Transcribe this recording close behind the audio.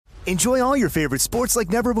Enjoy all your favorite sports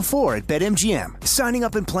like never before at BetMGM. Signing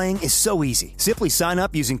up and playing is so easy. Simply sign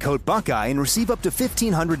up using code Buckeye and receive up to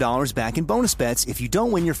 $1,500 back in bonus bets if you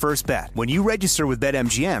don't win your first bet. When you register with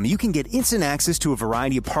BetMGM, you can get instant access to a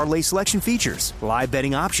variety of parlay selection features, live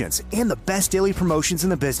betting options, and the best daily promotions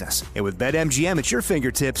in the business. And with BetMGM at your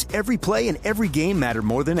fingertips, every play and every game matter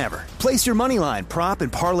more than ever. Place your moneyline, prop,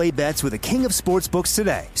 and parlay bets with the king of sportsbooks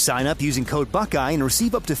today. Sign up using code Buckeye and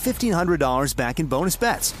receive up to $1,500 back in bonus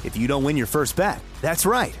bets if you don't win your first bet. That's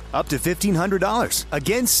right, up to $1,500.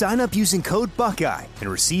 Again, sign up using code Buckeye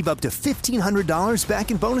and receive up to $1,500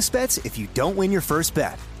 back in bonus bets if you don't win your first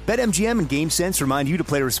bet. BetMGM and GameSense remind you to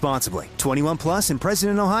play responsibly. 21 plus and present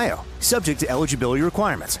in Ohio. Subject to eligibility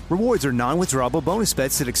requirements. Rewards are non-withdrawable bonus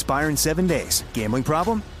bets that expire in 7 days. Gambling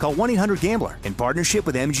problem? Call 1-800-GAMBLER in partnership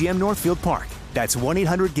with MGM Northfield Park. That's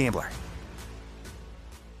 1-800-GAMBLER.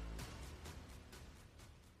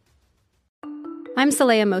 I'm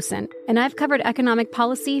Saleha Mohsin, and I've covered economic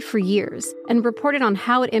policy for years and reported on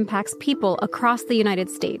how it impacts people across the United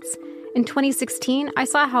States. In 2016, I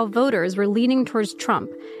saw how voters were leaning towards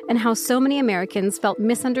Trump and how so many Americans felt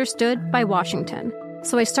misunderstood by Washington.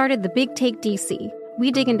 So I started The Big Take DC.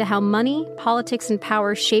 We dig into how money, politics, and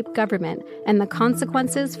power shape government and the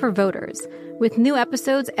consequences for voters. With new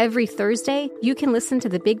episodes every Thursday, you can listen to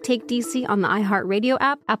The Big Take DC on the iHeartRadio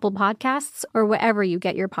app, Apple Podcasts, or wherever you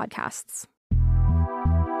get your podcasts.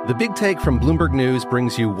 The Big Take from Bloomberg News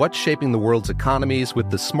brings you what's shaping the world's economies with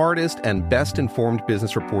the smartest and best-informed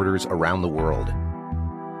business reporters around the world.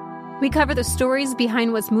 We cover the stories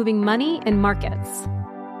behind what's moving money and markets,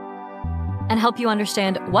 and help you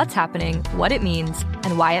understand what's happening, what it means,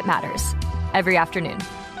 and why it matters. Every afternoon.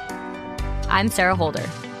 I'm Sarah Holder.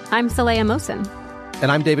 I'm Saleha Mohsin.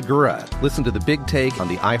 And I'm David Gura. Listen to The Big Take on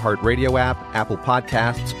the iHeartRadio app, Apple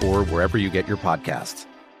Podcasts, or wherever you get your podcasts.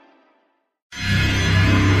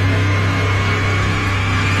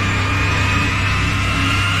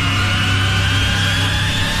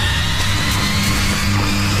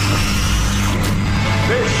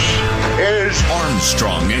 Is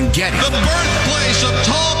Armstrong and Getty, the birthplace of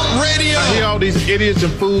talk radio. I hear all these idiots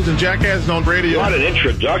and fools and jackasses on radio. What an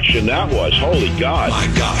introduction that was. Holy God. My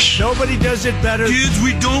gosh. Nobody does it better. Kids,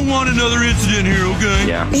 we don't want another incident here, okay?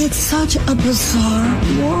 Yeah. It's such a bizarre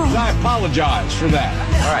world. I apologize for that.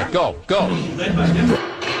 All right, go.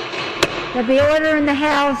 There'll be order in the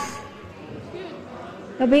house.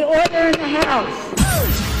 There'll be order in the house.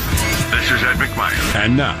 This is Ed McMahon.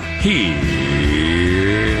 And now, here's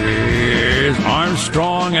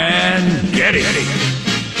Armstrong and Getty.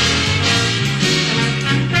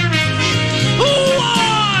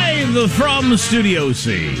 Live from Studio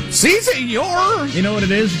C. Si, senor. You know what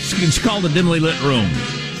it is? It's called a dimly lit room.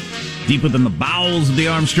 Deep within the bowels of the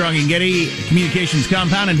Armstrong and Getty Communications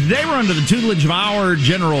compound. And today we're under the tutelage of our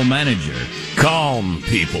general manager. Calm,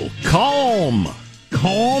 people. Calm.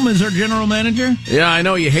 Calm is our general manager? Yeah, I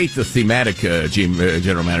know you hate the thematic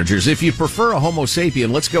general managers. If you prefer a Homo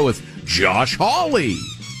sapien, let's go with Josh Hawley.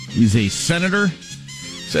 He's a senator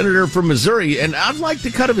from Missouri, and I'd like to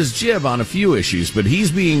cut of his jib on a few issues, but he's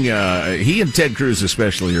being, he and Ted Cruz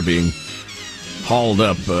especially are being hauled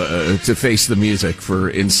up to face the music for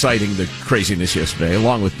inciting the craziness yesterday,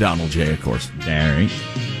 along with Donald J., of course. All right.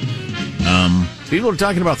 People are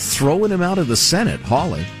talking about throwing him out of the Senate,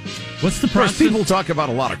 Hawley. What's the process? People talk about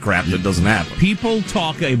a lot of crap that doesn't happen. People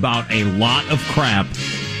talk about a lot of crap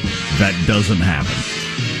that doesn't happen.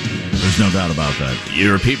 There's no doubt about that.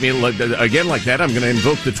 You repeat me again like that, I'm going to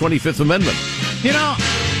invoke the 25th Amendment. You know,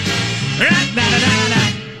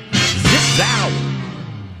 zip down.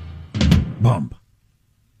 Bump.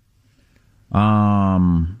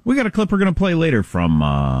 We got a clip we're going to play later from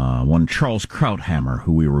one Charles Krauthammer,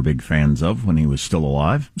 who we were big fans of when he was still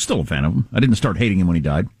alive. I'm still a fan of him. I didn't start hating him when he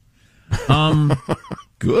died.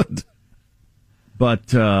 Good. But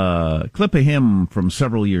clip of him from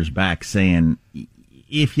several years back saying,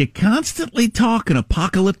 if you constantly talk in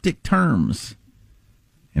apocalyptic terms,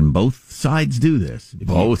 and both sides do this.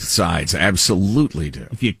 Both sides absolutely do.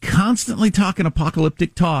 If you constantly talk in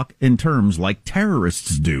apocalyptic talk in terms like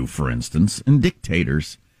terrorists do, for instance, and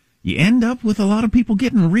dictators, you end up with a lot of people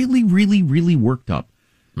getting really, really, really worked up.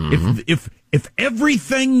 Mm-hmm. If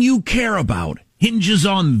everything you care about hinges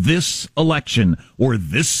on this election or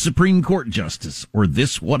this Supreme Court justice or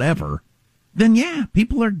this whatever, then yeah,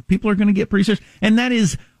 people are going to get pretty serious, and that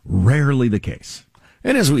is rarely the case.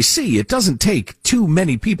 And as we see, it doesn't take too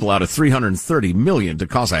many people out of 330 million to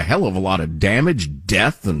cause a hell of a lot of damage,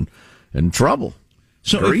 death, and trouble.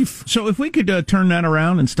 Grief. So if we could turn that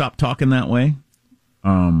around and stop talking that way,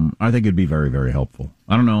 I think it'd be very, very helpful.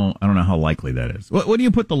 I don't know how likely that is. What do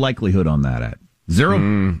you put the likelihood on that at?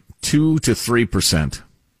 0? 2 to 3%.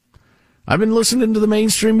 I've been listening to the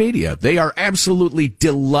mainstream media. They are absolutely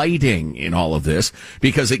delighting in all of this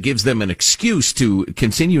because it gives them an excuse to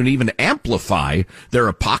continue and even amplify their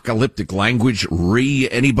apocalyptic language,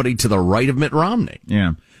 anybody to the right of Mitt Romney.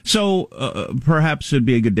 Yeah. So perhaps it'd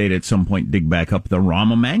be a good day to at some point dig back up the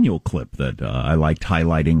Rahm Emanuel clip that I liked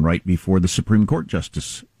highlighting right before the Supreme Court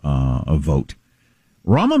justice vote.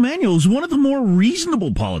 Rahm Emanuel is one of the more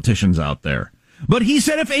reasonable politicians out there. But he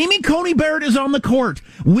said if Amy Coney Barrett is on the court,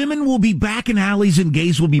 women will be back in alleys and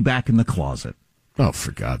gays will be back in the closet. Oh,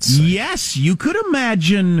 for God's sake. Yes, you could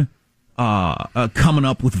imagine coming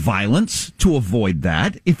up with violence to avoid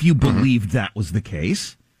that if you believed that was the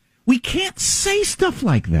case. We can't say stuff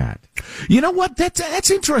like that. You know what? That's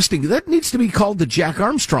interesting. That needs to be called the Jack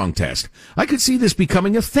Armstrong test. I could see this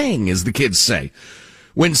becoming a thing, as the kids say.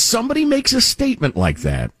 When somebody makes a statement like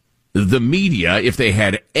that, the media, if they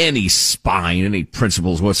had any spine, any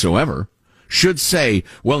principles whatsoever, should say,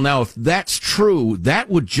 well, now, if that's true, that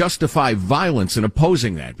would justify violence in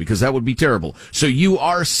opposing that, because that would be terrible. So you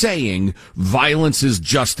are saying violence is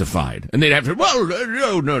justified. And they'd have to, well,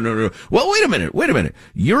 no. Well, wait a minute.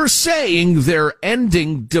 You're saying they're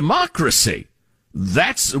ending democracy.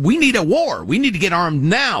 We need a war. We need to get armed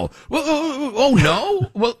now. Well, oh,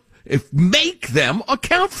 no? Well, make them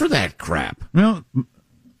account for that crap. Well,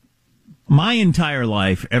 my entire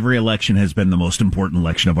life, every election has been the most important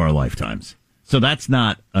election of our lifetimes. So that's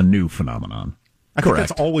not a new phenomenon. I think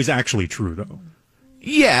that's always actually true, though.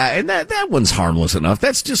 Yeah, and that one's harmless enough.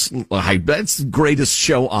 That's just that's the greatest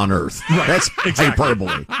show on earth. Right. That's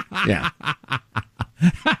hyperbole. Yeah.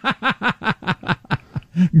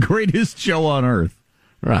 Greatest show on earth.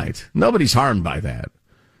 Right. Nobody's harmed by that.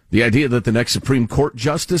 The idea that the next Supreme Court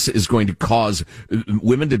justice is going to cause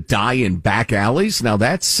women to die in back alleys, now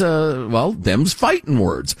that's, them's fighting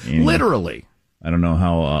words. Yeah. Literally. I don't know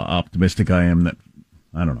how optimistic I am that,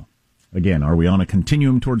 I don't know. Again, are we on a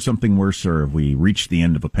continuum towards something worse, or have we reached the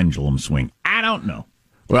end of a pendulum swing? I don't know.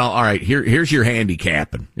 Well, all right, here's your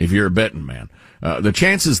handicapping, if you're a betting man. The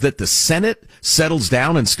chances that the Senate settles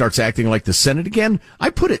down and starts acting like the Senate again, I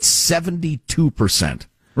put it 72%.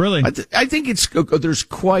 Really? I think there's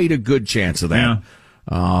quite a good chance of that.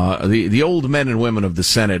 Yeah. The old men and women of the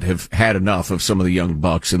Senate have had enough of some of the young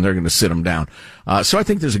bucks, and they're going to sit them down. So I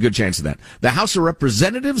think there's a good chance of that. The House of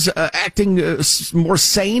Representatives acting more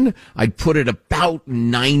sane, I'd put it about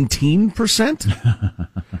 19%.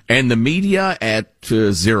 And the media at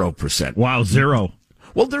 0%. Wow, 0.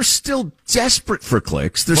 Well, they're still desperate for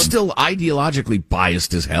clicks. They're still ideologically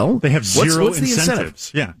biased as hell. They have zero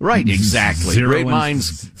incentives. Yeah. Right, exactly. Great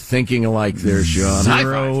minds thinking alike there, Sean.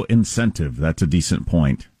 Zero incentive. That's a decent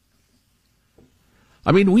point.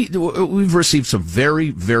 I mean, we've received some very,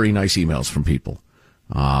 very nice emails from people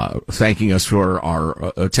thanking us for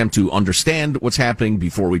our attempt to understand what's happening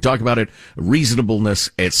before we talk about it,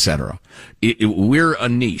 reasonableness, etc. We're a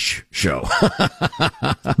niche show.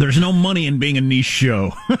 There's no money in being a niche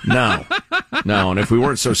show. No. And if we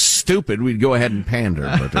weren't so stupid, we'd go ahead and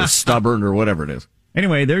pander, or stubborn, or whatever it is.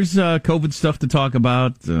 Anyway, there's COVID stuff to talk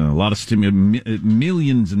about. A lot of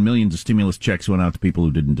millions and millions of stimulus checks went out to people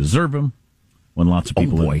who didn't deserve them, when lots of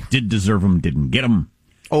people who did deserve them didn't get them.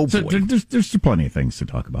 Oh, boy. So there's plenty of things to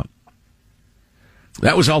talk about.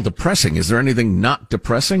 That was all depressing. Is there anything not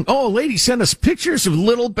depressing? Oh, a lady sent us pictures of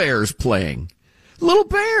little bears playing. Little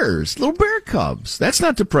bear cubs. That's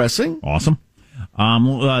not depressing. Awesome.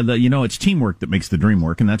 It's teamwork that makes the dream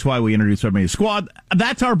work, and that's why we introduced our squad.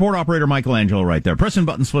 That's our board operator, Michelangelo, right there. Pressing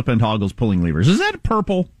buttons, flipping toggles, pulling levers. Is that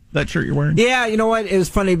purple? That shirt you're wearing? Yeah, you know what? It was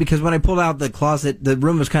funny because when I pulled out the closet, the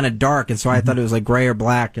room was kind of dark, and so I thought it was like gray or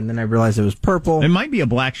black, and then I realized it was purple. It might be a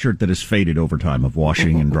black shirt that has faded over time of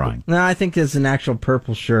washing and drying. No, I think it's an actual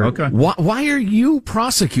purple shirt. Okay. Why are you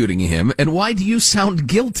prosecuting him, and why do you sound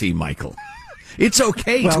guilty, Michael? It's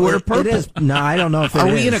okay to wear purple. It is. No, I don't know if it is.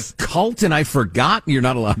 Are we in a cult and I forgot you're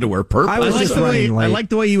not allowed to wear purple? I like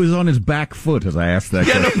the way he was on his back foot as I asked that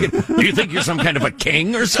question. Do you think you're some kind of a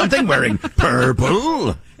king or something wearing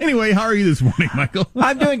purple? Anyway, how are you this morning, Michael?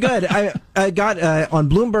 I'm doing good. I got on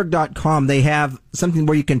Bloomberg.com, they have something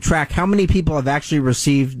where you can track how many people have actually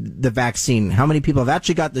received the vaccine, how many people have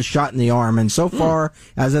actually got the shot in the arm. And so far,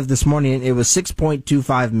 as of this morning, it was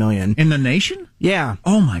 6.25 million. In the nation? Yeah.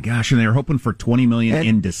 Oh, my gosh. And they were hoping for 20 million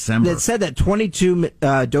in December. It said that 22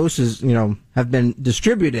 doses, have been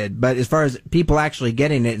distributed. But as far as people actually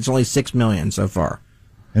getting it, it's only 6 million so far.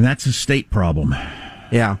 And that's a state problem.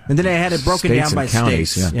 Yeah. And then they had it broken down by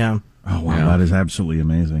counties, states. Yeah. Oh, wow. That is absolutely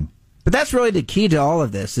amazing. But that's really the key to all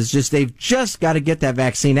of this. Is just they've just got to get that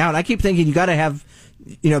vaccine out. I keep thinking you got to have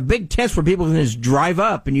big tents where people can just drive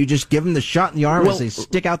up and you just give them the shot in the arm as they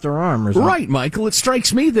stick out their arm or something. Right, Michael. It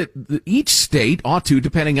strikes me that each state ought to,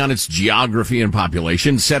 depending on its geography and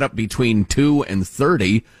population, set up between 2 and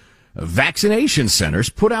 30 vaccination centers.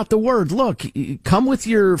 Put out the word, look, come with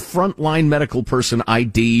your frontline medical person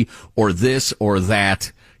ID or this or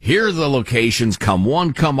that. Here are the locations. Come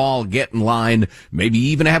one, come all, get in line. Maybe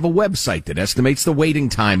even have a website that estimates the waiting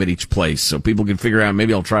time at each place so people can figure out,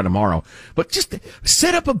 maybe I'll try tomorrow. But just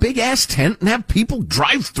set up a big-ass tent and have people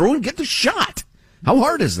drive through and get the shot. How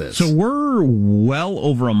hard is this? So we're well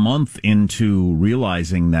over a month into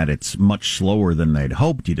realizing that it's much slower than they'd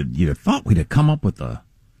hoped. You'd have thought we'd have come up with a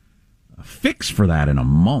fix for that in a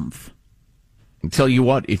month. I'll tell you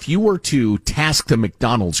what, if you were to task the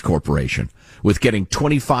McDonald's Corporation with getting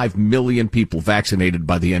 25 million people vaccinated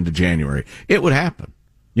by the end of January, it would happen.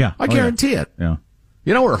 Yeah. I guarantee it.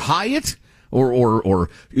 Yeah. Or Hyatt or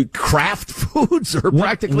Kraft Foods or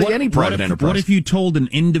practically any private enterprise. What if you told an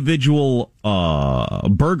individual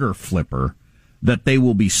burger flipper that they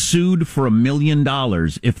will be sued for $1 million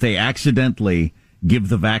if they accidentally give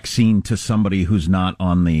the vaccine to somebody who's not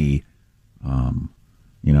on the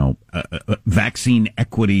vaccine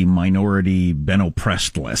equity minority Ben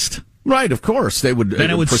oppressed list? Right, of course. They would,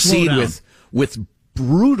 proceed with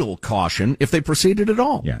brutal caution if they proceeded at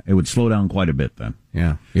all. Yeah, it would slow down quite a bit then.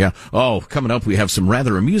 Yeah. Oh, coming up, we have some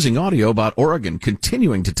rather amusing audio about Oregon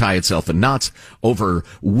continuing to tie itself in knots over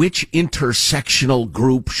which intersectional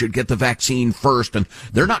group should get the vaccine first, and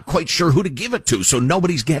they're not quite sure who to give it to, so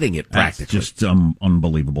nobody's getting it practically. That's just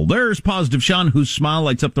unbelievable. There's Positive Sean, whose smile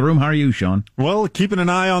lights up the room. How are you, Sean? Well, keeping an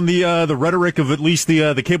eye on the rhetoric of at least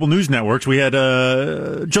the cable news networks. We had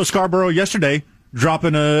Joe Scarborough yesterday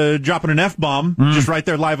dropping an F-bomb just right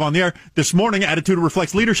there live on the air. This morning, Attitude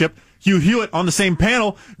Reflects Leadership, Hugh Hewitt on the same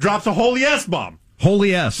panel drops a holy S-bomb.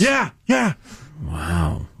 Holy S. Yeah.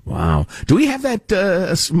 Wow. Do we have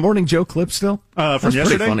that Morning Joe clip still? From That's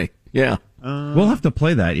yesterday? pretty funny. Yeah. We'll have to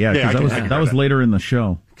play that, because that was later in the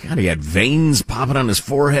show. God, he had veins popping on his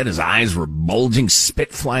forehead. His eyes were bulging,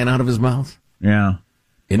 spit flying out of his mouth. Yeah.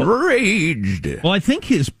 Enraged. Well, I think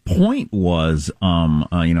his point was,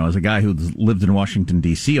 as a guy who lived in Washington,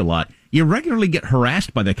 D.C. a lot, you regularly get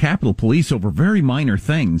harassed by the Capitol Police over very minor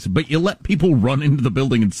things, but you let people run into the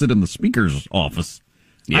building and sit in the speaker's office.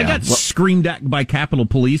 Yeah, I got screamed at by Capitol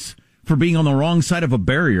Police for being on the wrong side of a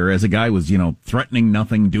barrier as a guy was, threatening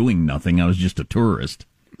nothing, doing nothing. I was just a tourist.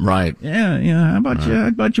 Right. Yeah. How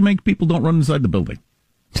about you make people don't run inside the building?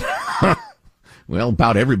 Well,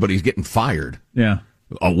 about everybody's getting fired. Yeah.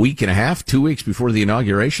 A week and a half, 2 weeks before the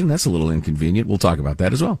inauguration. That's a little inconvenient. We'll talk about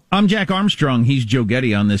that as well. I'm Jack Armstrong. He's Joe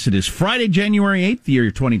Getty on this. It is Friday, January 8th, the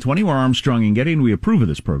year 2020. We're Armstrong and Getty, and we approve of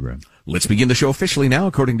this program. Let's begin the show officially now,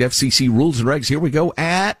 according to FCC rules and regs. Here we go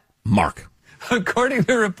at Mark. According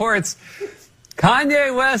to reports,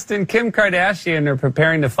 Kanye West and Kim Kardashian are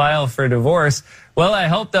preparing to file for divorce. Well, I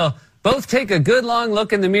hope they'll both take a good long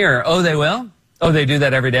look in the mirror. Oh, they will? Oh, they do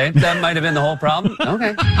that every day? That might have been the whole problem?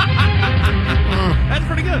 Okay. That's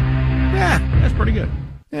pretty good. Yeah, that's pretty good.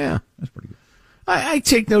 Yeah, that's pretty good. I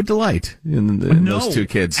take no delight in those two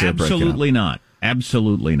kids. Absolutely not.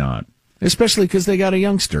 Absolutely not. Especially because they got a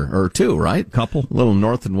youngster or two, right? Couple. A little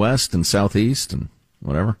north and west and southeast and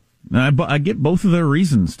whatever. I get both of their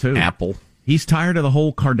reasons, too. Apple. He's tired of the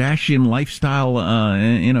whole Kardashian lifestyle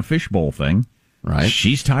in a fishbowl thing. Right.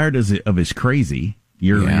 She's tired of his crazy.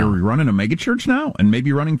 You're running a megachurch now and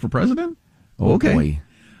maybe running for president? Okay. Boy.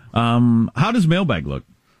 How does Mailbag look?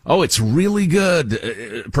 Oh, it's really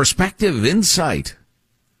good. Perspective, insight.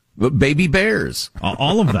 Baby bears.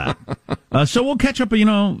 All of that. So we'll catch up.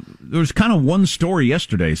 There's kind of one story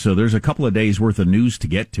yesterday, so there's a couple of days worth of news to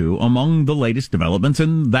get to among the latest developments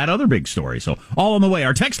and that other big story. So all on the way.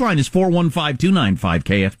 Our text line is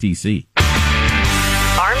 415-295-KFTC.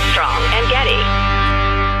 Armstrong and Getty.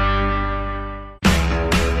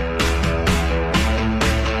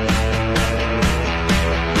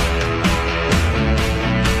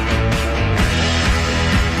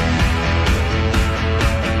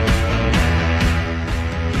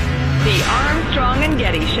 Armstrong and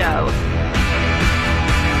Getty Show.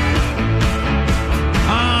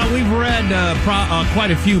 We've read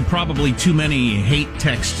quite a few, probably too many hate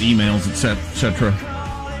text emails, etc.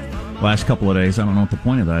 Last couple of days. I don't know what the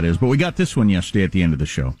point of that is, but we got this one yesterday at the end of the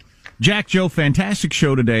show. Jack, Joe, fantastic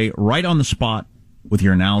show today, right on the spot with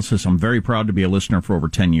your analysis. I'm very proud to be a listener for over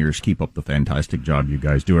 10 years. Keep up the fantastic job you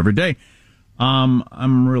guys do every day.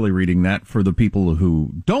 I'm really reading that for the people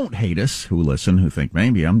who don't hate us, who listen, who think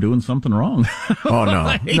maybe I'm doing something wrong. Oh, no.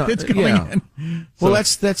 I hate that's going in. Well,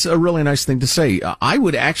 that's a really nice thing to say. I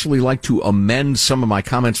would actually like to amend some of my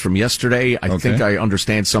comments from yesterday. I think I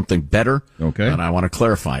understand something better. Okay. And I want to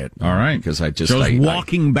clarify it. All right. Because I just... So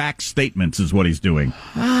walking back statements is what he's doing.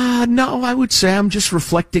 No, I would say I'm just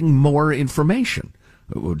reflecting more information.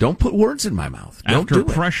 Don't put words in my mouth. After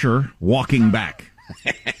pressure, walking back.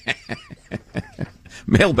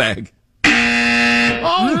 Mailbag.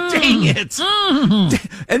 Oh, dang it.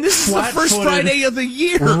 And this is the first Friday of the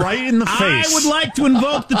year. Right in the face. I would like to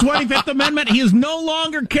invoke the 25th Amendment. He is no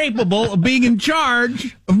longer capable of being in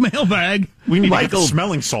charge of Mailbag. We need to get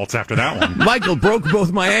smelling salts after that one. Michael broke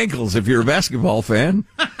both my ankles, if you're a basketball fan.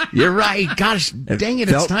 You're right. Gosh, dang it.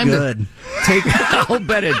 It's time to take... I'll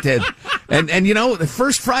bet it did. And you know, the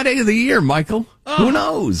first Friday of the year, Michael. Who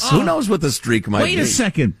knows? Who knows what the streak might be? Wait a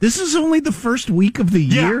second. This is only the first week of the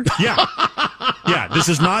year? Yeah. Yeah, this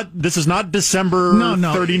is not December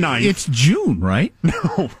 39th. It's June, right?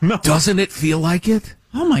 No. Doesn't it feel like it?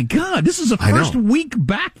 Oh my God, this is the first week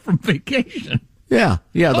back from vacation. Yeah,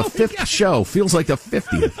 the fifth show feels like the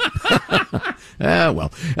 50th.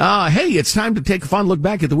 Well. Hey, it's time to take a fun look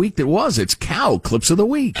back at the week that was. It's Cow Clips of the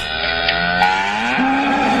Week.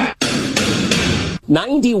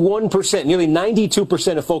 91%, nearly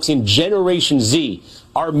 92% of folks in Generation Z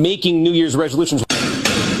are making New Year's resolutions.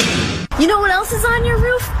 You know what else is on your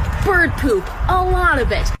roof? Bird poop. A lot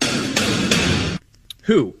of it.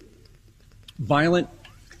 Who? Violent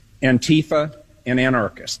Antifa and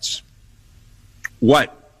anarchists.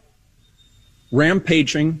 What?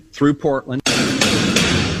 Rampaging through Portland.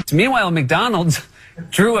 Meanwhile, McDonald's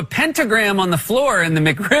drew a pentagram on the floor and the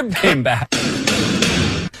McRib came back.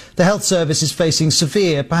 The health service is facing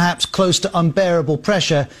severe, perhaps close to unbearable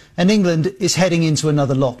pressure, and England is heading into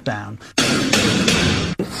another lockdown.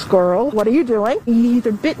 Squirrel, what are you doing? He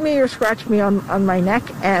either bit me or scratched me on my neck,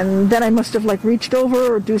 and then I must have reached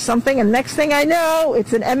over or do something, and next thing I know,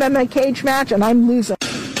 it's an MMA cage match and I'm losing.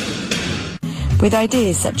 With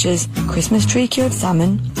ideas such as Christmas tree cured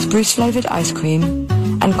salmon, spruce flavoured ice cream,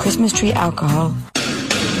 and Christmas tree alcohol.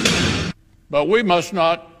 But we must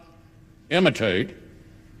not imitate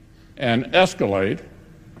and escalate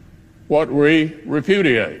what we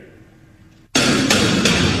repudiate.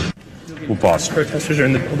 We'll pause. Protesters are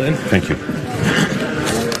in the building. Thank you.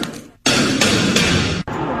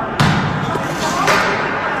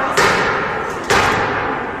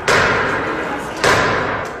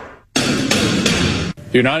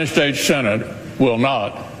 The United States Senate will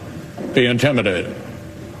not be intimidated.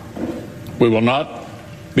 We will not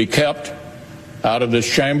be kept out of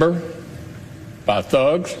this chamber by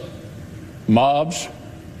thugs, mobs,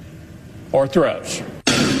 or threats.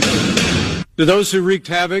 To those who wreaked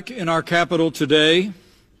havoc in our capital today,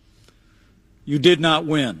 you did not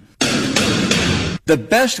win. The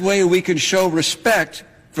best way we can show respect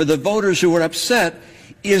for the voters who are upset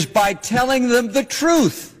is by telling them the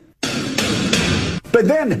truth. But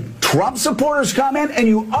then Trump supporters come in and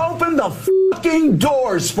you open the fucking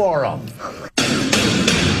doors for them.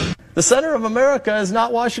 The center of America is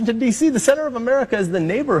not Washington, D.C. The center of America is the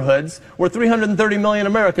neighborhoods where 330 million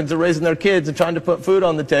Americans are raising their kids and trying to put food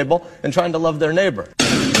on the table and trying to love their neighbor.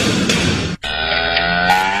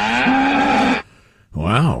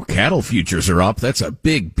 Wow, cattle futures are up. That's a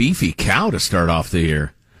big, beefy cow to start off the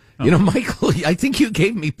year. You know, Michael, I think you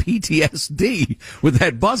gave me PTSD with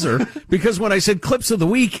that buzzer because when I said clips of the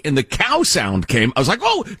week and the cow sound came, I was like,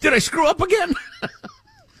 oh, did I screw up again?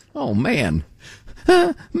 Oh, man.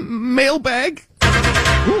 Mailbag.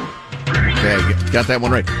 Okay, got that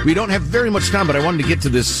one right. We don't have very much time, but I wanted to get to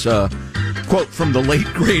this quote from the late,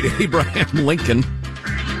 great Abraham Lincoln,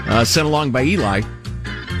 sent along by Eli.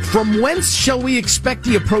 From whence shall we expect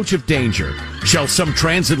the approach of danger? Shall some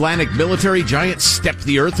transatlantic military giant step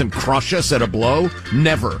the earth and crush us at a blow?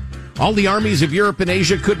 Never. All the armies of Europe and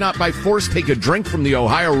Asia could not by force take a drink from the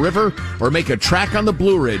Ohio River or make a track on the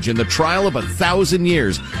Blue Ridge in the trial of 1,000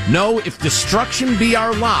 years. No, if destruction be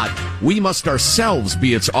our lot, we must ourselves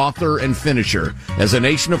be its author and finisher. As a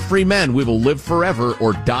nation of free men, we will live forever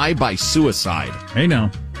or die by suicide. Hey,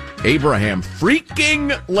 now. Abraham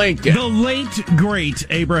freaking Lincoln. The late, great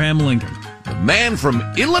Abraham Lincoln. The man from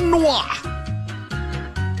Illinois.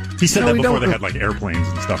 He said that before they had airplanes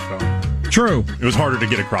and stuff, though. True. It was harder to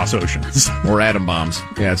get across oceans. Or atom bombs.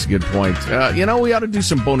 Yeah, that's a good point. We ought to do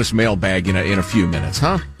some bonus mailbag in a few minutes,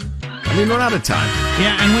 huh? I mean, we're out of time.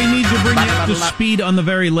 Yeah, and we need to bring you up to speed on the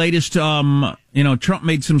very latest. Trump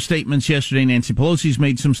made some statements yesterday. Nancy Pelosi's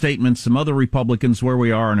made some statements. Some other Republicans, where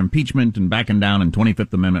we are on impeachment and backing down and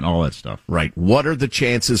 25th Amendment, all that stuff. Right. What are the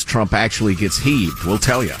chances Trump actually gets heaved? We'll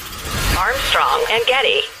tell you. Armstrong and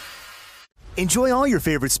Getty. Enjoy all your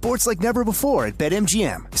favorite sports like never before at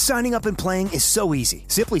BetMGM. Signing up and playing is so easy.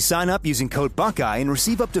 Simply sign up using code Buckeye and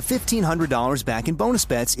receive up to $1,500 back in bonus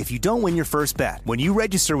bets if you don't win your first bet. When you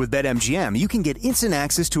register with BetMGM, you can get instant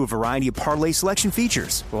access to a variety of parlay selection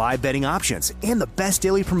features, live betting options, and the best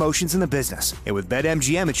daily promotions in the business. And with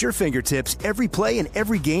BetMGM at your fingertips, every play and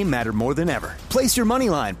every game matter more than ever. Place your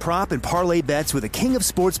moneyline, prop, and parlay bets with the king of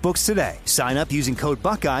sportsbooks today. Sign up using code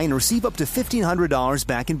Buckeye and receive up to $1,500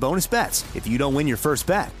 back in bonus bets if you don't win your first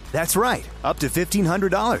bet. That's right, up to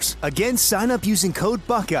 $1,500. Again, sign up using code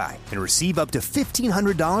Buckeye and receive up to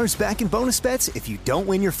 $1,500 back in bonus bets if you don't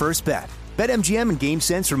win your first bet. BetMGM and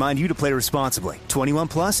GameSense remind you to play responsibly. 21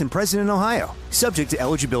 plus and present in Ohio. Subject to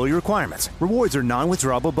eligibility requirements. Rewards are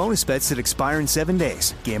non-withdrawable bonus bets that expire in 7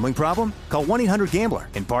 days. Gambling problem? Call 1-800-GAMBLER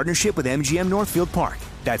in partnership with MGM Northfield Park.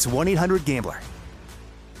 That's 1-800-GAMBLER.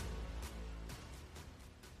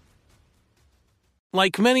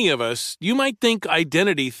 Like many of us, you might think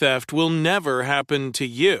identity theft will never happen to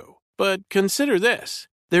you. But consider this.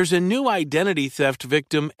 There's a new identity theft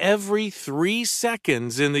victim every 3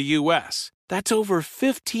 seconds in the U.S. That's over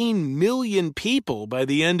 15 million people by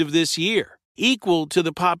the end of this year, equal to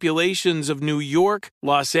the populations of New York,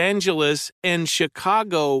 Los Angeles, and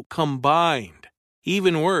Chicago combined.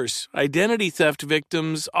 Even worse, identity theft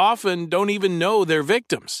victims often don't even know they're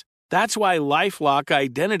victims. That's why LifeLock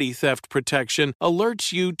Identity Theft Protection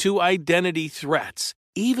alerts you to identity threats,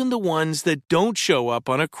 even the ones that don't show up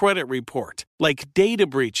on a credit report, like data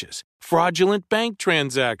breaches, fraudulent bank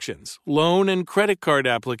transactions, loan and credit card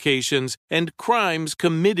applications, and crimes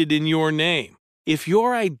committed in your name. If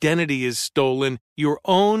your identity is stolen, your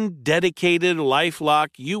own dedicated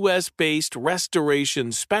LifeLock U.S.-based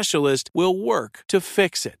restoration specialist will work to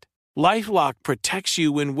fix it. LifeLock protects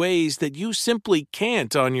you in ways that you simply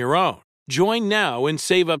can't on your own. Join now and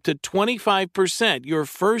save up to 25% your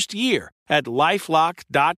first year at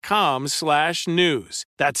LifeLock.com/news.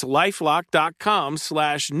 That's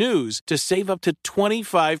LifeLock.com/news to save up to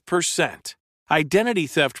 25%. Identity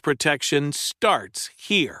theft protection starts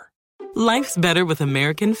here. Life's better with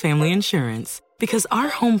American Family Insurance because our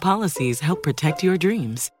home policies help protect your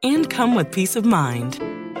dreams and come with peace of mind.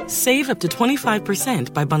 Save up to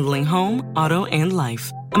 25% by bundling home, auto, and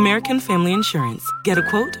life. American Family Insurance. Get a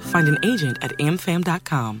quote, find an agent at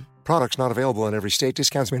amfam.com. Products not available in every state.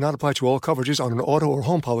 Discounts may not apply to all coverages on an auto or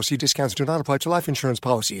home policy. Discounts do not apply to life insurance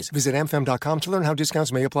policies. Visit amfam.com to learn how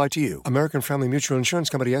discounts may apply to you. American Family Mutual Insurance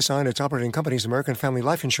Company, SI, and its operating companies, American Family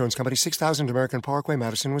Life Insurance Company, 6000 American Parkway,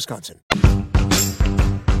 Madison, Wisconsin.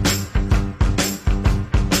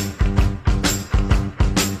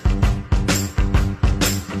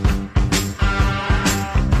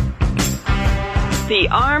 The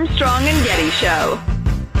Armstrong and Getty Show.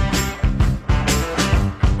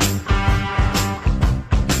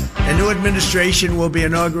 A new administration will be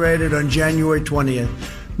inaugurated on January 20th.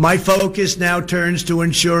 My focus now turns to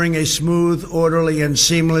ensuring a smooth, orderly, and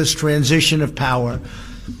seamless transition of power.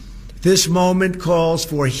 This moment calls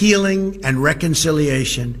for healing and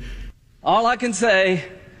reconciliation. All I can say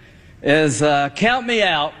is count me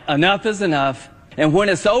out. Enough is enough. And when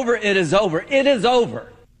it's over, it is over. It is over.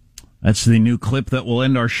 That's the new clip that will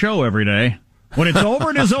end our show every day. When it's over,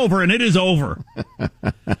 it is over, and it is over.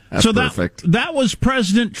 So that was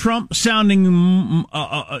President Trump sounding,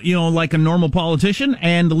 like a normal politician,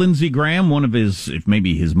 and Lindsey Graham, one of his, if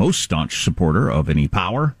maybe his most staunch supporter of any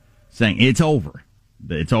power, saying it's over.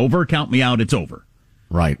 It's over. Count me out. It's over.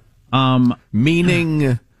 Right.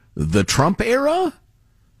 Meaning the Trump era?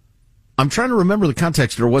 I'm trying to remember the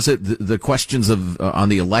context, or was it the questions of on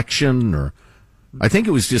the election, or? I think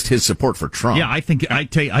it was just his support for Trump. Yeah, I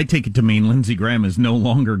take it to mean Lindsey Graham is no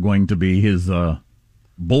longer going to be his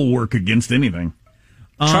bulwark against anything.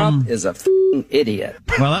 Trump is a f***ing idiot.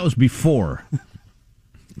 Well, that was before.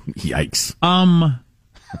 Yikes.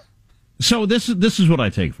 So this is what I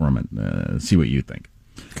take from it. See what you think.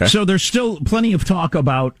 Okay. So there's still plenty of talk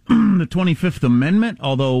about the 25th Amendment,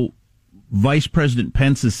 although Vice President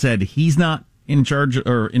Pence has said he's not in charge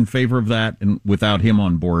or in favor of that, and without him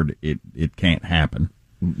on board, it can't happen.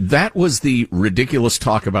 That was the ridiculous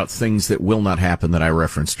talk about things that will not happen that I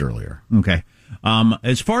referenced earlier. Okay.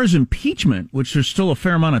 As far as impeachment, which there's still a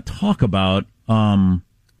fair amount of talk about,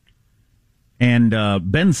 and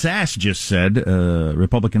Ben Sasse just said,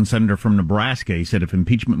 Republican senator from Nebraska, he said if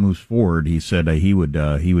impeachment moves forward, he said he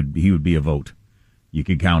would be a vote you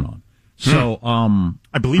could count on. So,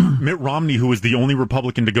 I believe Mitt Romney, who was the only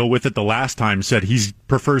Republican to go with it the last time, said he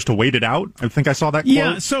prefers to wait it out. I think I saw that quote.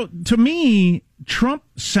 Yeah, so to me, Trump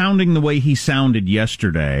sounding the way he sounded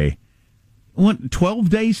yesterday, 12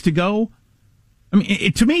 days to go? I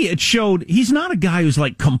mean, to me, it showed he's not a guy who's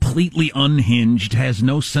like completely unhinged, has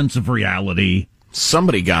no sense of reality.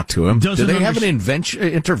 Somebody got to him. Did they have an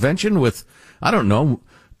intervention with, I don't know,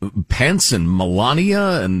 Pence and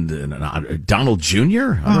Melania and Donald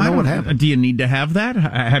Jr.? I don't know what happened. Do you need to have that?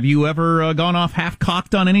 Have you ever gone off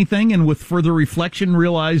half-cocked on anything and with further reflection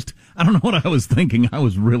realized, I don't know what I was thinking. That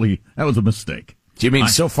was a mistake. Do you mean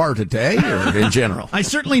so far today or in general? I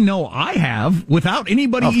certainly know I have without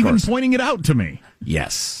anybody even pointing it out to me.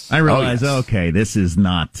 Yes. I realized, okay, this is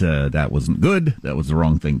not, that wasn't good. That was the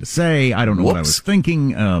wrong thing to say. I don't know what I was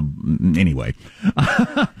thinking. Anyway.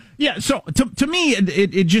 Yeah, so to me,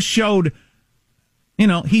 it just showed,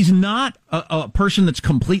 he's not a person that's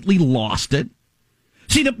completely lost it.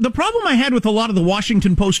 See, the problem I had with a lot of the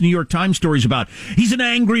Washington Post, New York Times stories about he's an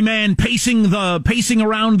angry man pacing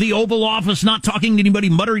around the Oval Office, not talking to anybody,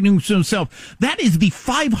 muttering to himself. That is the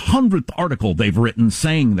 500th article they've written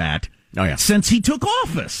saying that since he took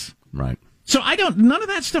office. Right. So none of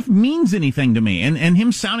that stuff means anything to me. And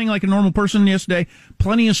him sounding like a normal person yesterday,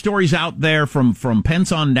 plenty of stories out there from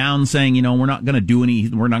Pence on down saying, we're not going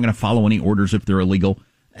to follow any orders if they're illegal.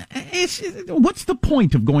 What's the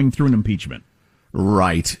point of going through an impeachment?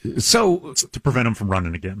 Right. So to prevent him from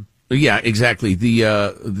running again. Yeah, exactly.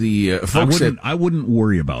 The folks I wouldn't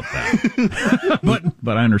worry about that.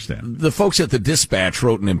 but I understand. The folks at the Dispatch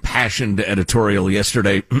wrote an impassioned editorial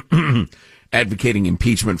yesterday advocating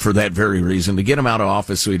impeachment for that very reason, to get him out of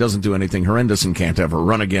office so he doesn't do anything horrendous and can't ever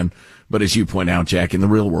run again. But as you point out, Jack, in the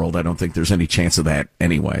real world, I don't think there's any chance of that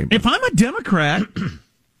anyway. If I'm a Democrat,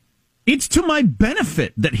 it's to my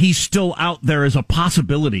benefit that he's still out there as a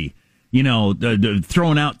possibility.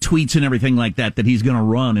 Throwing out tweets and everything like that he's going to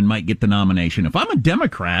run and might get the nomination. If I'm a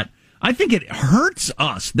Democrat, I think it hurts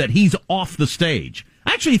us that he's off the stage.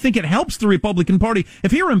 I actually think it helps the Republican Party.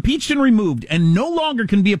 If he were impeached and removed and no longer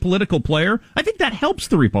can be a political player, I think that helps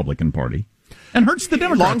the Republican Party and hurts the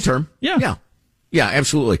Democrats. Long term. Yeah,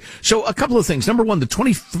 absolutely. So a couple of things. Number one, the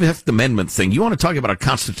 25th Amendment thing. You want to talk about a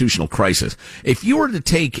constitutional crisis. If you were to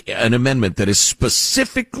take an amendment that is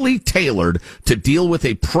specifically tailored to deal with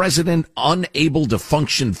a president unable to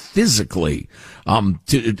function physically,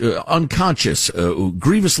 unconscious,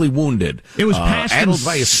 grievously wounded, it was passed addled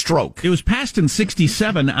by a stroke. It was passed in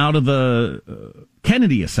 1967 out of the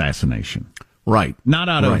Kennedy assassination. Right. Not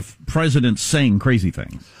out of presidents saying crazy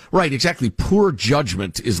things. Right, exactly. Poor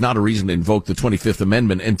judgment is not a reason to invoke the 25th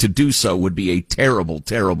Amendment, and to do so would be a terrible,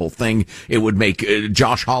 terrible thing. It would make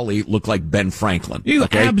Josh Hawley look like Ben Franklin. You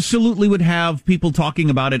absolutely would have people talking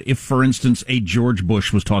about it if, for instance, a George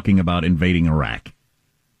Bush was talking about invading Iraq.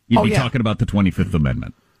 You'd be talking about the 25th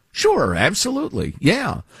Amendment. Sure, absolutely.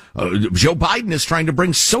 Yeah. Joe Biden is trying to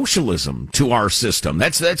bring socialism to our system.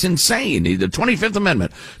 That's insane. The 25th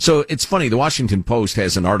Amendment. So it's funny. The Washington Post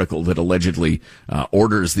has an article that allegedly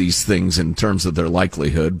orders these things in terms of their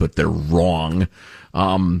likelihood, but they're wrong.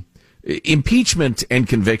 Impeachment and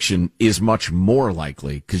conviction is much more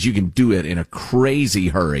likely because you can do it in a crazy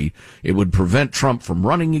hurry. It would prevent Trump from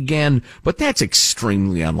running again, but that's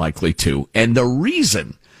extremely unlikely too. And the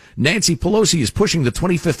reason Nancy Pelosi is pushing the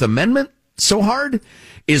 25th Amendment so hard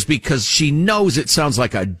is because she knows it sounds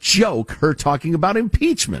like a joke, her talking about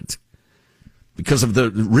impeachment. Because of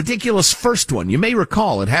the ridiculous first one. You may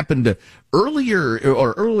recall it happened early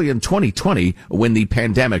in 2020 when the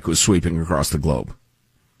pandemic was sweeping across the globe.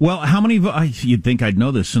 Well, how many, you'd think I'd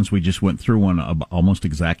know this since we just went through one almost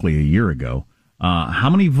exactly a year ago. How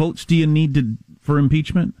many votes do you need for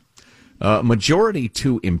impeachment? Majority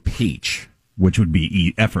to impeach. Which would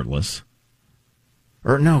be effortless.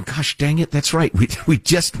 Or no, gosh dang it, that's right. We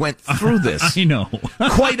just went through this. I know.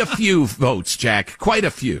 Quite a few votes, Jack. Quite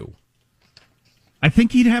a few. I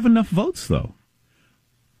think he'd have enough votes, though.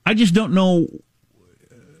 I just don't know.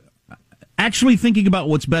 Actually thinking about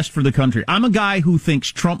what's best for the country. I'm a guy who thinks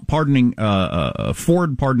Trump pardoning,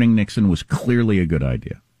 Ford pardoning Nixon was clearly a good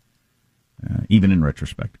idea. Even in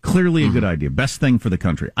retrospect. Clearly a good idea. Best thing for the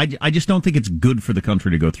country. I just don't think it's good for the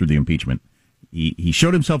country to go through the impeachment. He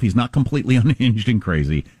showed himself he's not completely unhinged and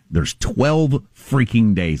crazy. There's 12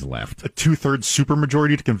 freaking days left. A 2/3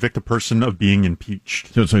 supermajority to convict a person of being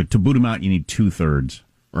impeached. So to boot him out, you need 2/3.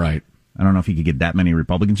 Right. I don't know if you could get that many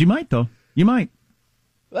Republicans. You might, though. You might.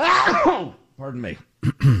 Pardon me.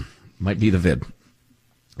 Might be the vid.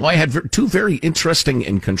 Well, I had two very interesting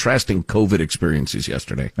and contrasting COVID experiences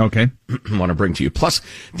yesterday. Okay. I want to bring to you. Plus,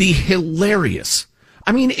 the hilarious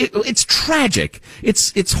I mean, it's tragic.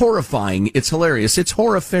 It's horrifying. It's hilarious. It's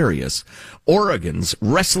horrifarious. Oregon's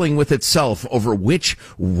wrestling with itself over which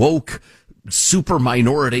woke super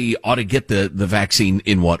minority ought to get the vaccine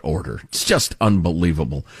in what order. It's just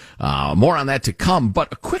unbelievable. More on that to come,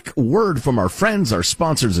 but a quick word from our friends, our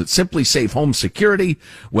sponsors at Simply Safe Home Security.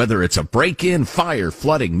 Whether it's a break-in, fire,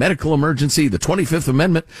 flooding, medical emergency, the 25th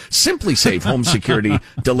Amendment, Simply Safe Home Security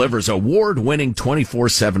delivers award-winning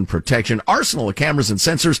 24/7 protection, arsenal of cameras and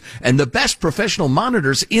sensors, and the best professional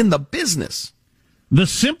monitors in the business. The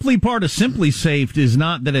simply part of Simply Safe is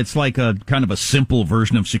not that it's like a kind of a simple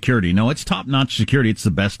version of security. No, it's top-notch security. It's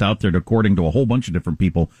the best out there, according to a whole bunch of different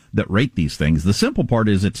people that rate these things. The simple part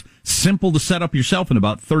is it's simple to set up yourself in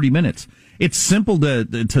about 30 minutes. It's simple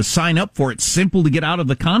to sign up for. It's simple to get out of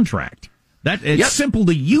the contract. It's simple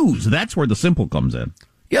to use. That's where the simple comes in.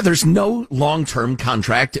 Yeah, there's no long-term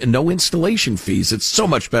contract and no installation fees. It's so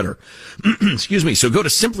much better. Excuse me. So go to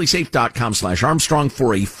simplysafe.com/Armstrong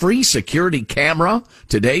for a free security camera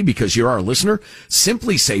today because you're our listener.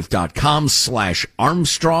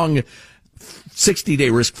 Simplysafe.com/Armstrong. 60-day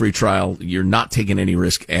risk-free trial. You're not taking any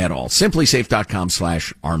risk at all.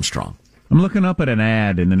 Simplysafe.com/Armstrong. I'm looking up at an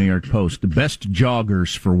ad in the New York Post, the best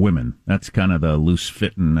joggers for women. That's kind of the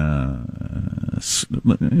loose-fitting,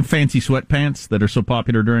 fancy sweatpants that are so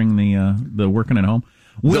popular during the working at home.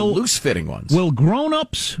 The loose-fitting ones. Will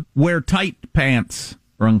grown-ups wear tight pants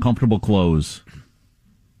or uncomfortable clothes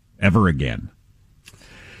ever again?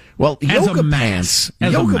 Well, yoga pants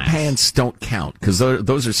don't count because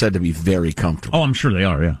those are said to be very comfortable. Oh, I'm sure they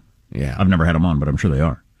are, yeah. Yeah. I've never had them on, but I'm sure they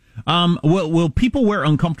are. Will people wear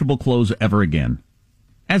uncomfortable clothes ever again?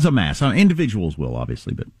 As a mass. Individuals will,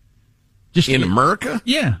 obviously, but just in America?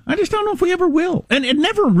 Yeah. I just don't know if we ever will. And it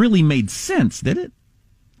never really made sense, did it?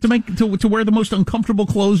 To wear the most uncomfortable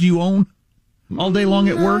clothes you own all day long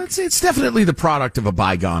at work? It's definitely the product of a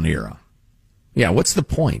bygone era. Yeah, what's the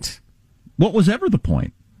point? What was ever the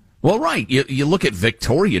point? Well, right. You look at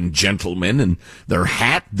Victorian gentlemen and their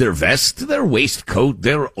hat, their vest, their waistcoat,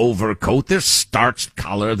 their overcoat, their starched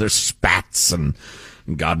collar, their spats, and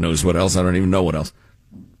God knows what else. I don't even know what else.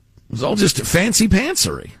 It was all just fancy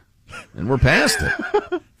pantsery. And we're past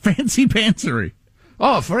it. Fancy pantsery.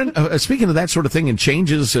 Oh, a friend, speaking of that sort of thing and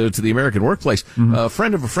changes to the American workplace, a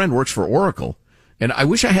friend of a friend works for Oracle. And I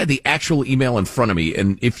wish I had the actual email in front of me.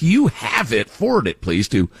 And if you have it, forward it, please,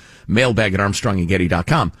 to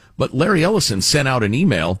mailbag@armstrongandgetty.com. But Larry Ellison sent out an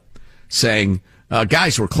email saying,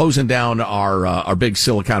 guys, we're closing down our big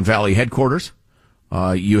Silicon Valley headquarters.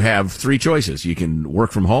 You have three choices. You can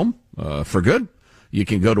work from home for good. You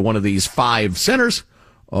can go to one of these 5 centers,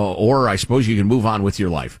 or I suppose you can move on with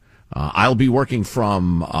your life. I'll be working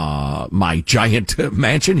from my giant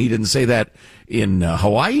mansion. He didn't say that in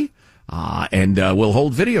Hawaii. And we'll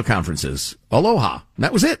hold video conferences. Aloha. And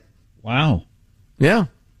that was it. Wow. Yeah.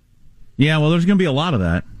 Yeah, well, there's going to be a lot of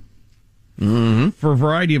that. Mm-hmm. For a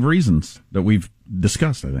variety of reasons that we've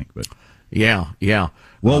discussed, I think. But yeah.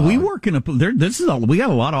 Well, we work in we got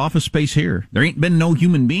a lot of office space here. There ain't been no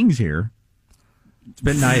human beings here. It's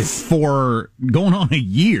been nice. For going on a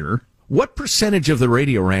year. What percentage of the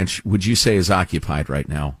Radio Ranch would you say is occupied right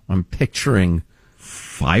now? I'm picturing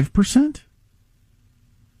 5%.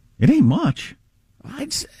 It ain't much.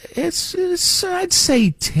 I'd say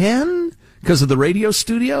 10 because of the radio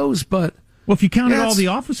studios, but well, if you counted all the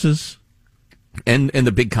offices and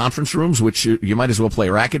the big conference rooms, which you might as well play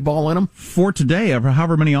racquetball in them. For today,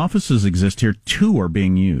 however many offices exist here, 2 are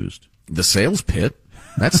being used. The sales pit,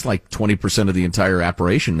 that's like 20% of the entire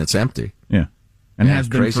operation that's empty. Yeah, and has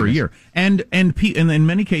been for a year. And in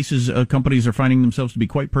many cases, companies are finding themselves to be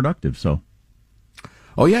quite productive. So,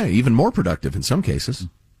 oh yeah, even more productive in some cases.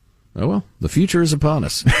 Oh, well, the future is upon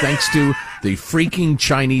us, thanks to the freaking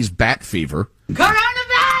Chinese bat fever.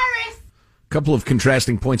 Coronavirus! A couple of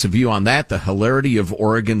contrasting points of view on that, the hilarity of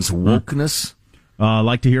Oregon's wokeness.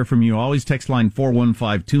 Like to hear from you. Always text line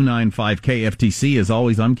 415-295-KFTC. As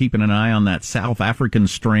always, I'm keeping an eye on that South African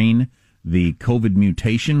strain, the COVID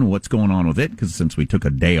mutation, what's going on with it, because since we took a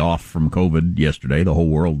day off from COVID yesterday, the whole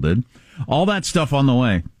world did. All that stuff on the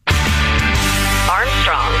way.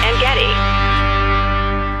 Armstrong and Getty.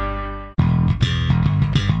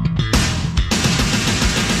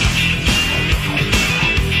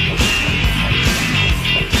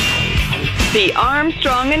 The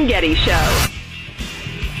Armstrong and Getty Show.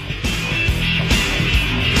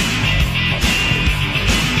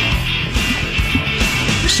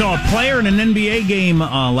 So a player in an NBA game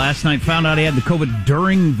last night found out he had the COVID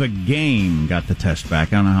during the game, got the test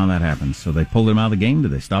back. I don't know how that happens. So they pulled him out of the game.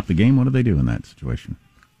 Did they stop the game? What did they do in that situation?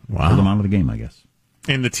 Wow. Pulled him out of the game, I guess.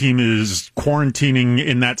 And the team is quarantining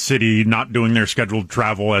in that city, not doing their scheduled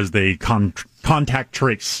travel as they contact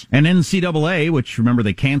trace. And NCAA, which remember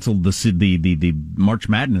they canceled the March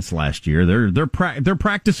Madness last year. They're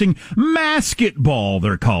practicing basketball.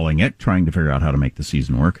 They're calling it, trying to figure out how to make the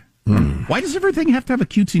season work. Why does everything have to have a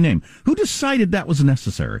cutesy name? Who decided that was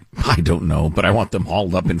necessary? I don't know, but I want them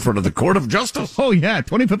hauled up in front of the court of justice. Oh yeah,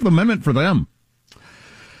 25th Amendment for them.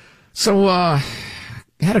 So,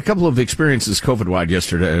 had a couple of experiences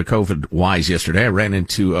COVID-wise yesterday. I ran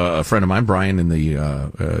into a friend of mine, Brian, in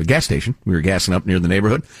the gas station. We were gassing up near the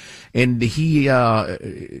neighborhood, and we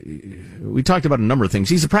talked about a number of things.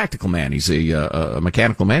 He's a practical man. He's a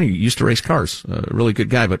mechanical man. He used to race cars. A really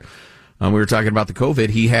good guy, but we were talking about the COVID.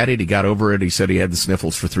 He had it. He got over it. He said he had the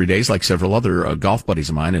sniffles for 3 days, like several other golf buddies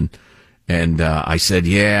of mine. And I said,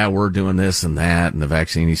 yeah, we're doing this and that and the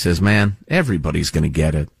vaccine. He says, man, everybody's going to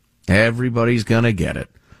get it. Everybody's going to get it.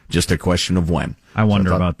 Just a question of when. I've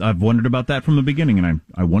wondered about that from the beginning, and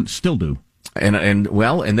I still do. And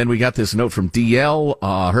then we got this note from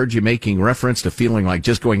DL. Heard you making reference to feeling like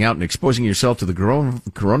just going out and exposing yourself to the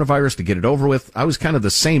coronavirus to get it over with. I was kind of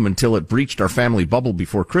the same until it breached our family bubble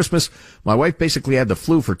before Christmas. My wife basically had the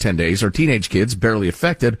flu for 10 days. Our teenage kids barely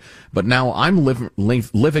affected, but now I'm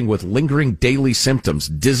living with lingering daily symptoms,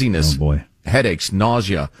 dizziness, headaches,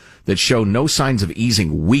 nausea that show no signs of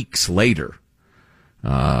easing weeks later.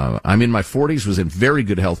 I'm in my 40s, was in very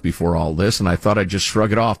good health before all this, and I thought I'd just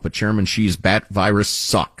shrug it off, but Chairman Xi's bat virus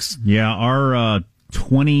sucks. Yeah, our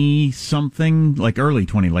 20-something, like early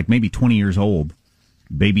 20, like maybe 20 years old,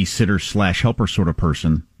 babysitter/helper sort of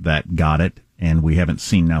person that got it, and we haven't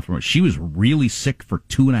seen now from it. She was really sick for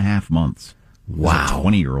 2.5 months. Wow. A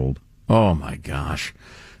 20-year-old. Oh, my gosh.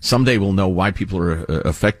 Someday we'll know why people are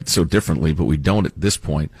affected so differently, but we don't at this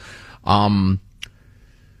point.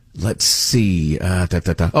 Let's see.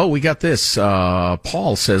 Oh, we got this.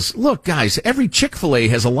 Paul says, look, guys, every Chick-fil-A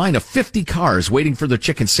has a line of 50 cars waiting for their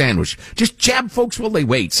chicken sandwich. Just jab folks while they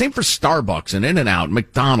wait. Same for Starbucks and In-N-Out and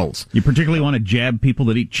McDonald's. You particularly want to jab people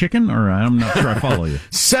that eat chicken, or I'm not sure I follow you.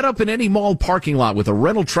 Set up in any mall parking lot with a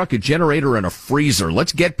rental truck, a generator, and a freezer.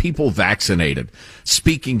 Let's get people vaccinated.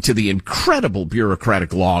 Speaking to the incredible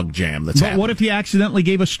bureaucratic log jam that's happening. What if you accidentally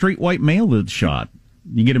gave a straight white male the shot?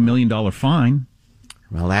 You get $1 million fine.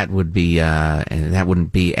 Well, that would be, and that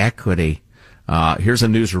wouldn't be equity. Here's a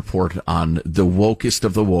news report on the wokest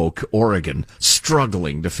of the woke, Oregon,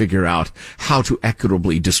 struggling to figure out how to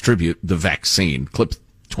equitably distribute the vaccine. Clip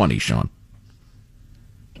 20, Sean.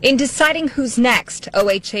 In deciding who's next,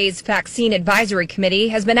 OHA's Vaccine Advisory Committee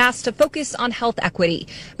has been asked to focus on health equity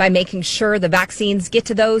by making sure the vaccines get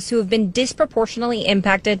to those who have been disproportionately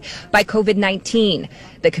impacted by COVID-19.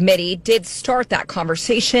 The committee did start that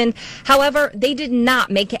conversation. However, they did not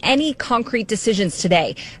make any concrete decisions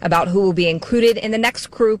today about who will be included in the next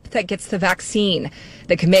group that gets the vaccine.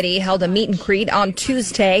 The committee held a meet and greet on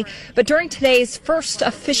Tuesday, but during today's first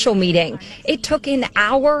official meeting, it took an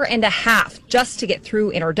hour and a half just to get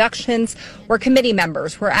through introductions, where committee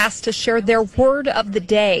members were asked to share their word of the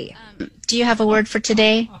day. Do you have a word for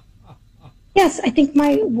today? Yes, I think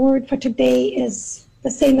my word for today is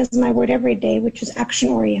the same as my word every day, which is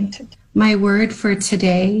action-oriented. My word for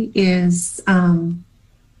today is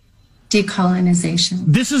decolonization.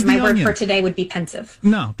 This is my the word onion. for today would be pensive.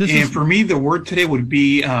 No, for me, the word today would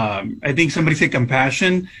be, I think somebody said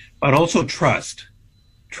compassion, but also trust.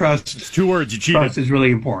 Trust. It's 2 words. You cheated. Trust is really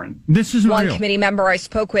important. This is one committee member I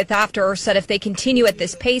spoke with after said if they continue at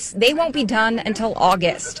this pace, they won't be done until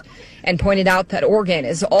August, and pointed out that Oregon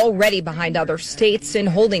is already behind other states in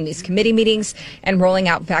holding these committee meetings and rolling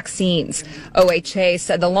out vaccines. OHA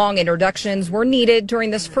said the long introductions were needed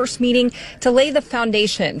during this first meeting to lay the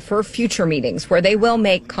foundation for future meetings where they will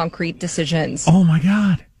make concrete decisions. Oh, my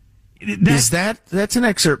God. That's an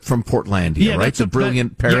excerpt from Portlandia, right? It's a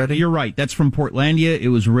brilliant parody. Yeah, you're right. That's from Portlandia. It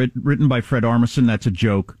was written by Fred Armisen. That's a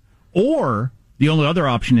joke. Or the only other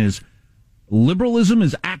option is liberalism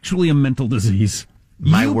is actually a mental disease.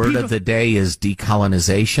 My word of the day is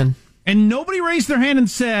decolonization. And nobody raised their hand and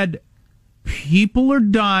said, people are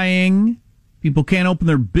dying. People can't open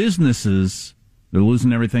their businesses. They're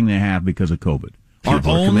losing everything they have because of COVID.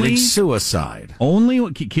 People are committing suicide.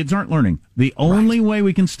 Kids aren't learning. The only way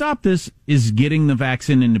we can stop this is getting the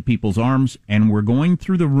vaccine into people's arms, and we're going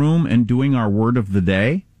through the room and doing our word of the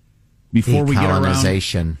day before we get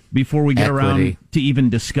around to even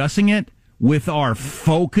discussing it, with our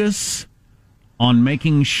focus on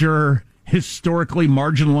making sure historically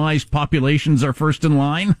marginalized populations are first in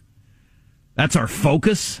line. That's our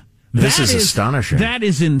focus. This is astonishing. That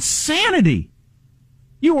is insanity.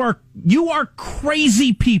 You are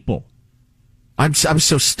crazy people. I'm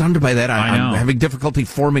so stunned by that. I'm having difficulty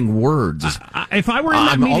forming words. If I were in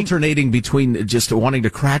that meeting, alternating between just wanting to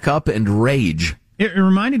crack up and rage. It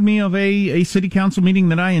reminded me of a city council meeting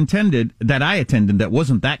that I attended that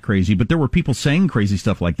wasn't that crazy, but there were people saying crazy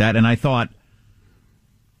stuff like that, and I thought,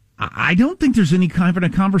 I don't think there's any kind of a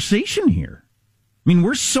conversation here. I mean,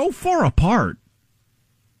 we're so far apart.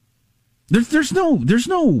 There's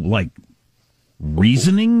no like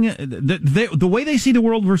reasoning. The way they see the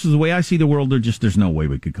world versus the way I see the world, there's no way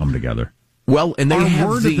we could come together. Well, and they have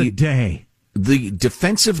word of the day. The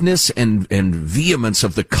defensiveness and vehemence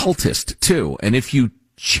of the cultist, too. And if you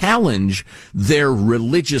challenge their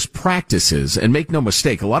religious practices, and make no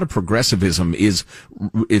mistake, a lot of progressivism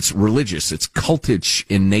it's religious, it's cultish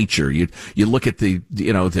in nature. You look at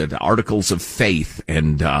the articles of faith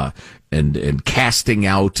and casting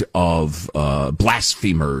out of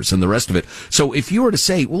blasphemers and the rest of it. So if you were to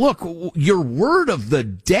say, look, your word of the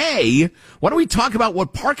day, why don't we talk about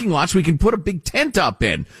what parking lots we can put a big tent up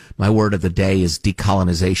in? My word of the day is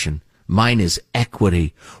decolonization. Mine is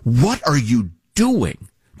equity. What are you doing?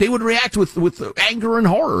 They would react with anger and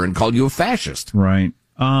horror and call you a fascist. Right.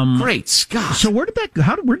 Great Scott. So where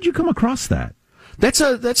did you come across that? That's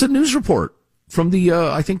a news report from the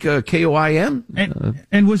I think KOIN.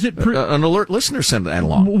 And was it an alert listener sent that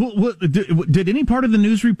along? Did any part of the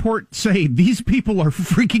news report say these people are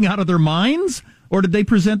freaking out of their minds, or did they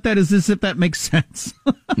present that as if that makes sense?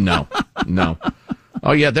 No.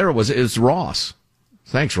 Oh yeah, there it was. It was Ross.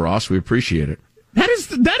 Thanks, Ross. We appreciate it.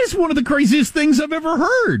 That is one of the craziest things I've ever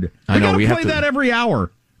heard. I know. We play that every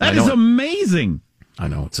hour. That is amazing. I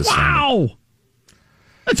know. It's wow.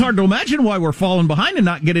 It's hard to imagine why we're falling behind and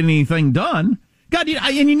not getting anything done. God,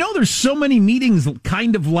 there's so many meetings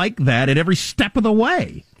kind of like that at every step of the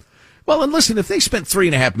way. Well, and listen, if they spent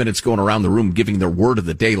 3.5 minutes going around the room giving their word of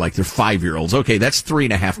the day like they're 5-year-olds, okay, that's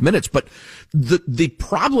 3.5 minutes. But the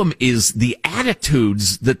problem is the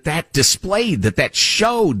attitudes that displayed, that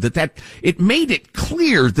showed, that it made it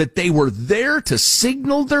clear that they were there to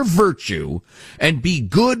signal their virtue and be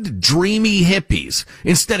good, dreamy hippies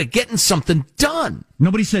instead of getting something done.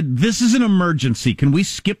 Nobody said, this is an emergency. Can we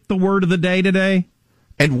skip the word of the day today?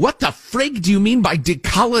 And what the frig do you mean by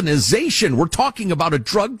decolonization? We're talking about a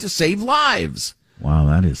drug to save lives. Wow,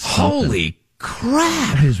 that is something. Holy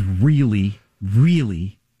crap. That is really,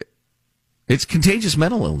 really... It's contagious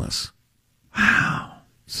mental illness. Wow.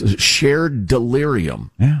 It's a shared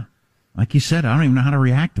delirium. Yeah. Like you said, I don't even know how to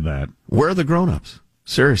react to that. Where are the grown-ups?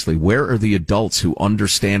 Seriously, where are the adults who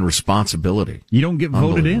understand responsibility? You don't get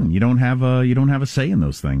voted in. You don't have a say in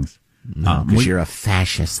those things. No, because you're a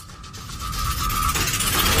fascist.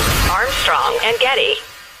 Armstrong and Getty.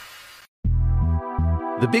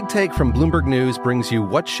 The Big Take from Bloomberg News brings you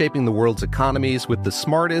what's shaping the world's economies with the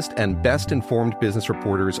smartest and best-informed business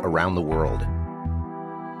reporters around the world.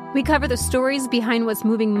 We cover the stories behind what's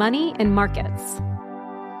moving money and markets,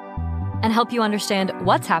 and help you understand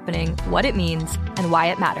what's happening, what it means, and why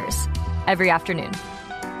it matters every afternoon.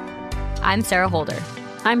 I'm Sarah Holder.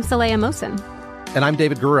 I'm Saleha Mohsin. And I'm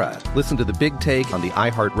David Gura. Listen to The Big Take on the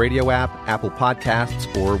iHeartRadio app, Apple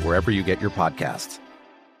Podcasts, or wherever you get your podcasts.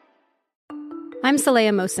 I'm Saleha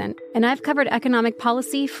Mohsin, and I've covered economic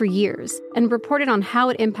policy for years and reported on how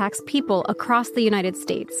it impacts people across the United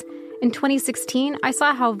States. In 2016, I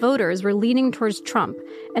saw how voters were leaning towards Trump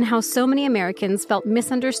and how so many Americans felt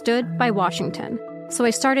misunderstood by Washington. So I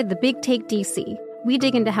started The Big Take DC. We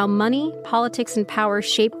dig into how money, politics, and power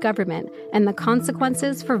shape government and the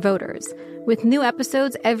consequences for voters. With new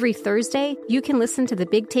episodes every Thursday, you can listen to The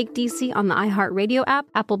Big Take DC on the iHeartRadio app,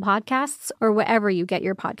 Apple Podcasts, or wherever you get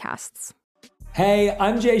your podcasts. Hey,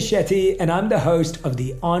 I'm Jay Shetty, and I'm the host of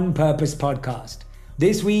the On Purpose podcast.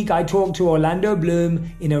 This week, I talked to Orlando Bloom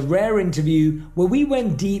in a rare interview where we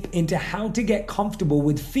went deep into how to get comfortable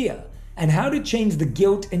with fear and how to change the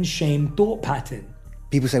guilt and shame thought pattern.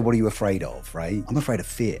 People say, what are you afraid of, right? I'm afraid of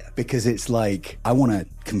fear because it's like I want to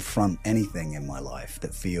confront anything in my life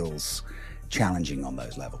that feels challenging on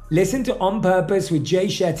those levels. Listen to On Purpose with Jay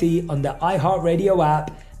Shetty on the iHeartRadio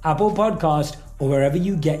app, Apple Podcast, or wherever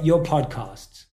you get your podcasts.